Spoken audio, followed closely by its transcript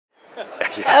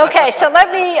Yeah. Okay, so let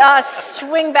me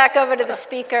swing back over to the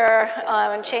speaker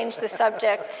and change the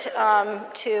subject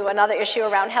to another issue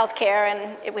around healthcare,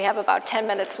 and we have about 10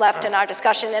 minutes left in our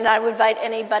discussion, and I would invite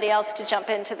anybody else to jump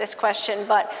into this question,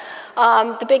 but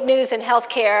the big news in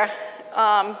healthcare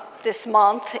this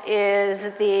month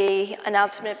is the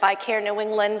announcement by Care New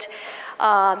England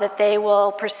that they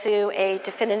will pursue a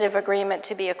definitive agreement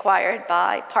to be acquired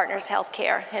by Partners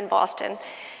Healthcare in Boston.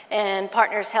 And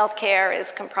Partners Healthcare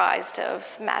is comprised of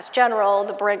Mass General,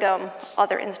 the Brigham,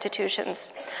 other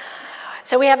institutions.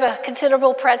 So we have a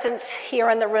considerable presence here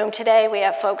in the room today. We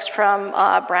have folks from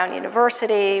Brown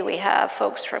University, we have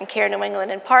folks from Care New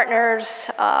England and Partners,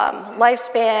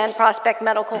 Lifespan, Prospect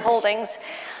Medical Holdings,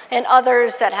 and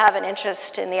others that have an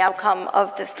interest in the outcome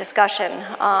of this discussion,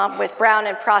 with Brown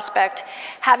and Prospect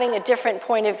having a different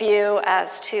point of view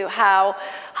as to how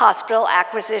hospital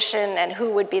acquisition and who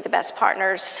would be the best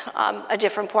partners, a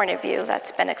different point of view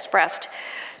that's been expressed.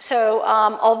 So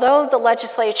although the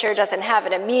legislature doesn't have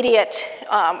an immediate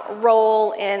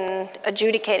role in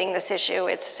adjudicating this issue,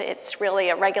 it's really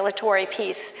a regulatory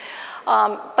piece.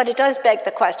 But it does beg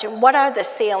the question, what are the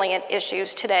salient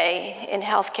issues today in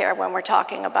healthcare when we're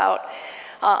talking about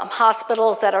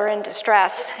hospitals that are in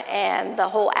distress and the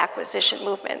whole acquisition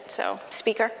movement? So,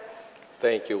 Speaker.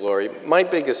 Thank you, Lori. My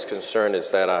biggest concern is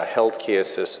that our healthcare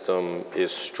system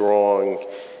is strong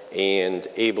and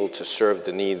able to serve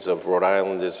the needs of Rhode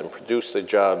Islanders and produce the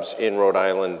jobs in Rhode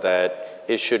Island that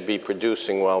it should be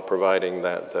producing while providing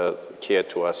the care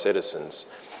to our citizens.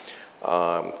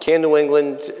 Care New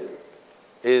England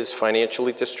is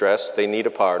financially distressed. They need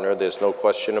a partner. There's no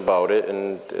question about it,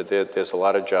 and there's a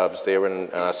lot of jobs there,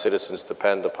 and our citizens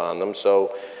depend upon them.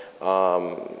 So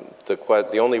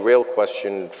the only real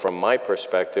question from my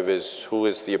perspective is who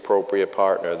is the appropriate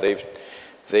partner.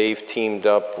 They've teamed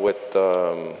up with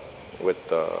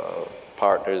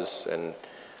partners, and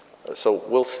so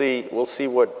we'll see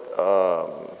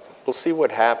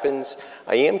what happens.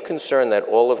 I am concerned that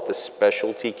all of the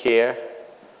specialty care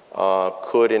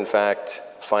could in fact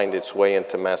find its way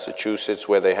into Massachusetts,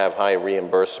 where they have high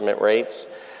reimbursement rates.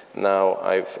 Now,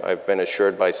 I've been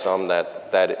assured by some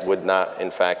that it would not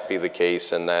in fact be the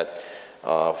case, and that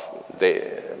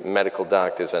medical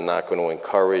doctors are not going to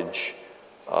encourage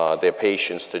their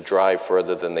patients to drive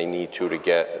further than they need to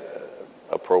get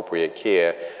appropriate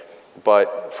care.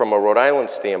 But from a Rhode Island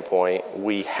standpoint,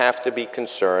 we have to be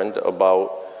concerned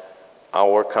about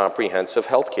our comprehensive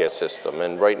healthcare system.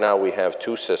 And right now we have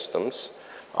two systems,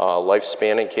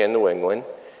 Lifespan and Care New England,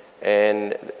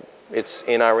 and it's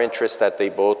in our interest that they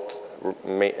both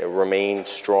remain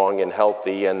strong and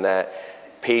healthy, and that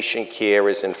patient care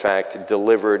is in fact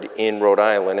delivered in Rhode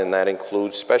Island, and that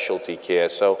includes specialty care.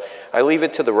 So I leave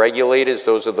it to the regulators.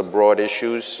 Those are the broad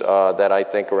issues that I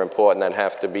think are important that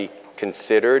have to be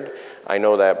considered. I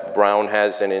know that Brown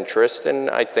has an interest, and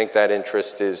I think that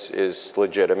interest is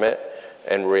legitimate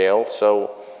and real.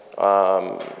 So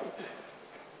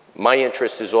my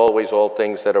interest is always all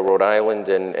things that are Rhode Island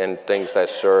and things that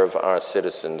serve our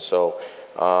citizens. So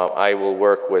I will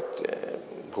work with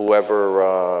whoever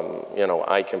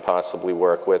I can possibly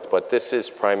work with, but this is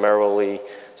primarily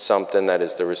something that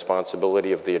is the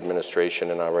responsibility of the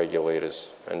administration and our regulators,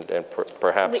 and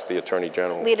perhaps the Attorney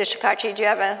General. Leader Shekarchi, do you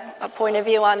have a point of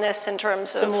view on this in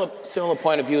terms of? Similar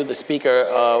point of view. The Speaker,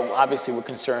 obviously we're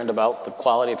concerned about the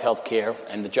quality of health care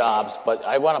and the jobs, but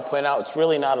I want to point out it's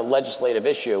really not a legislative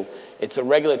issue. It's a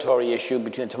regulatory issue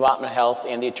between the Department of Health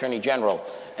and the Attorney General,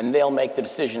 and they'll make the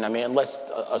decision. I mean, unless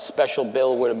a special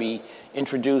bill were to be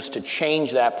introduced to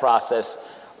change that process,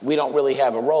 we don't really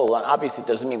have a role. Obviously, it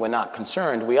doesn't mean we're not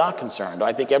concerned. We are concerned.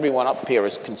 I think everyone up here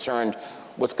is concerned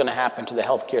what's going to happen to the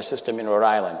healthcare system in Rhode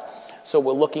Island. So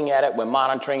we're looking at it. We're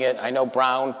monitoring it. I know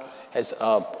Brown has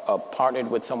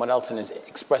partnered with someone else and has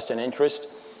expressed an interest.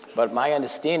 But my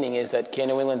understanding is that Care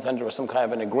New England's under some kind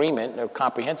of an agreement, a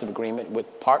comprehensive agreement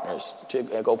with partners to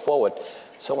go forward.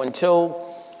 So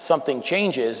until something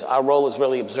changes, our role is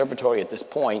really observatory at this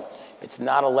point. It's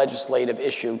not a legislative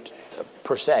issue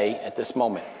per se at this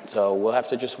moment. So we'll have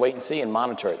to just wait and see and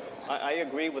monitor it. I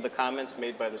agree with the comments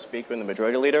made by the Speaker and the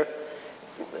Majority Leader.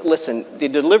 Listen, the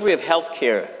delivery of health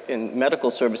care in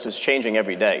medical services is changing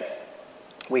every day.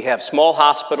 We have small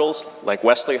hospitals like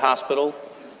Wesley Hospital,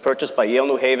 purchased by Yale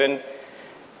New Haven.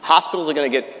 Hospitals are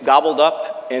going to get gobbled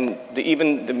up, and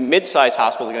even the mid-sized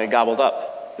hospitals are going to get gobbled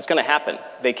up. It's going to happen.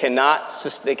 They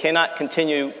cannot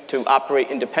continue to operate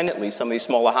independently, some of these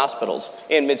smaller hospitals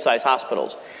and mid-sized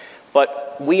hospitals.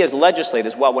 But we as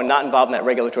legislators, while we're not involved in that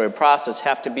regulatory process,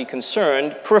 have to be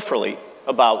concerned peripherally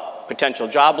about potential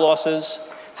job losses,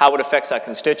 how it affects our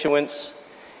constituents,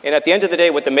 And at the end of the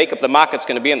day, what the makeup of the market's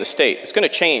going to be in the state, it's going to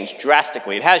change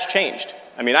drastically. It has changed.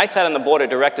 I mean, I sat on the board of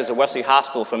directors at Wesley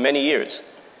Hospital for many years.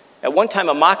 At one time,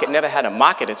 a hospital never had to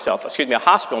market itself.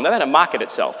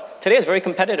 Today, it's a very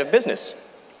competitive business.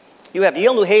 You have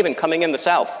Yale New Haven coming in the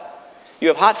south. You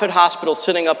have Hartford Hospital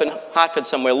sitting up in Hartford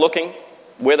somewhere looking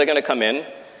where they're going to come in.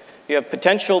 You have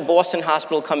potential Boston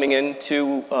Hospital coming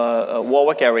into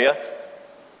Warwick area.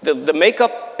 The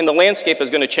makeup and the landscape is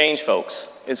going to change, folks.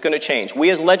 It's going to change. We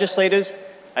as legislators,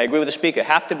 I agree with the speaker,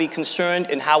 have to be concerned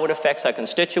in how it affects our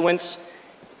constituents,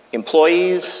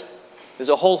 employees. There's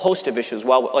a whole host of issues.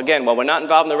 While we're not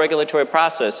involved in the regulatory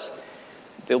process,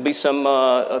 there'll be some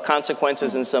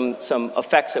consequences and some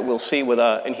effects that we'll see with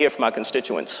and hear from our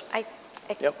constituents.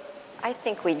 I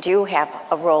think we do have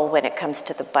a role when it comes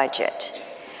to the budget.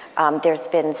 There's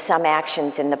been some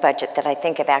actions in the budget that I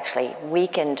think have actually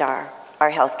weakened our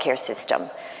healthcare system.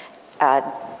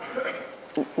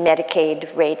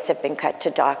 Medicaid rates have been cut to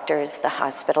doctors, the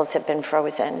hospitals have been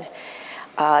frozen,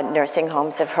 nursing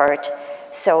homes have hurt.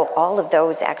 So all of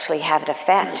those actually have an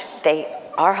effect.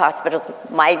 Our hospitals,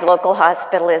 my local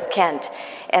hospital is Kent,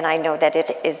 and I know that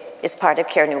it is part of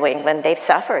Care New England. They've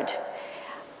suffered.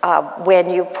 When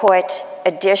you put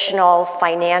additional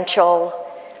financial,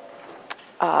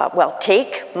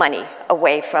 take money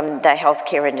away from the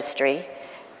healthcare industry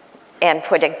and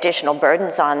put additional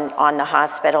burdens on the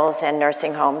hospitals and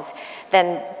nursing homes,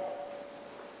 then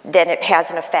it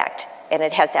has an effect. And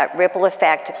it has that ripple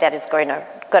effect that is going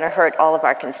to hurt all of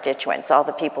our constituents, all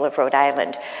the people of Rhode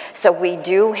Island. So we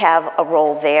do have a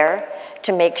role there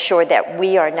to make sure that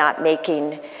we are not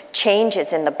making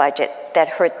changes in the budget that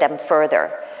hurt them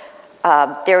further.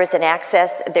 There's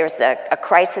a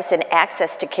crisis in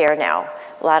access to care now.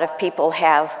 A lot of people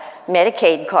have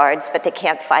Medicaid cards, but they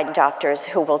can't find doctors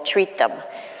who will treat them.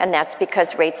 And that's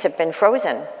because rates have been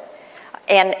frozen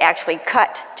and actually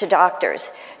cut to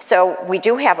doctors. So we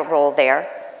do have a role there.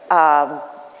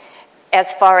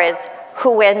 As far as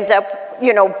who ends up,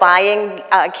 buying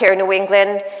Care New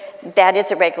England, that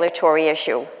is a regulatory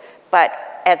issue. But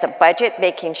as a budget,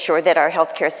 making sure that our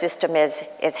healthcare system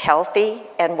is healthy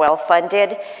and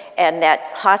well-funded, and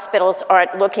that hospitals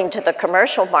aren't looking to the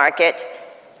commercial market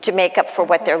to make up for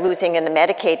what they're losing in the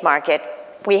Medicaid market,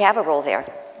 we have a role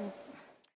there.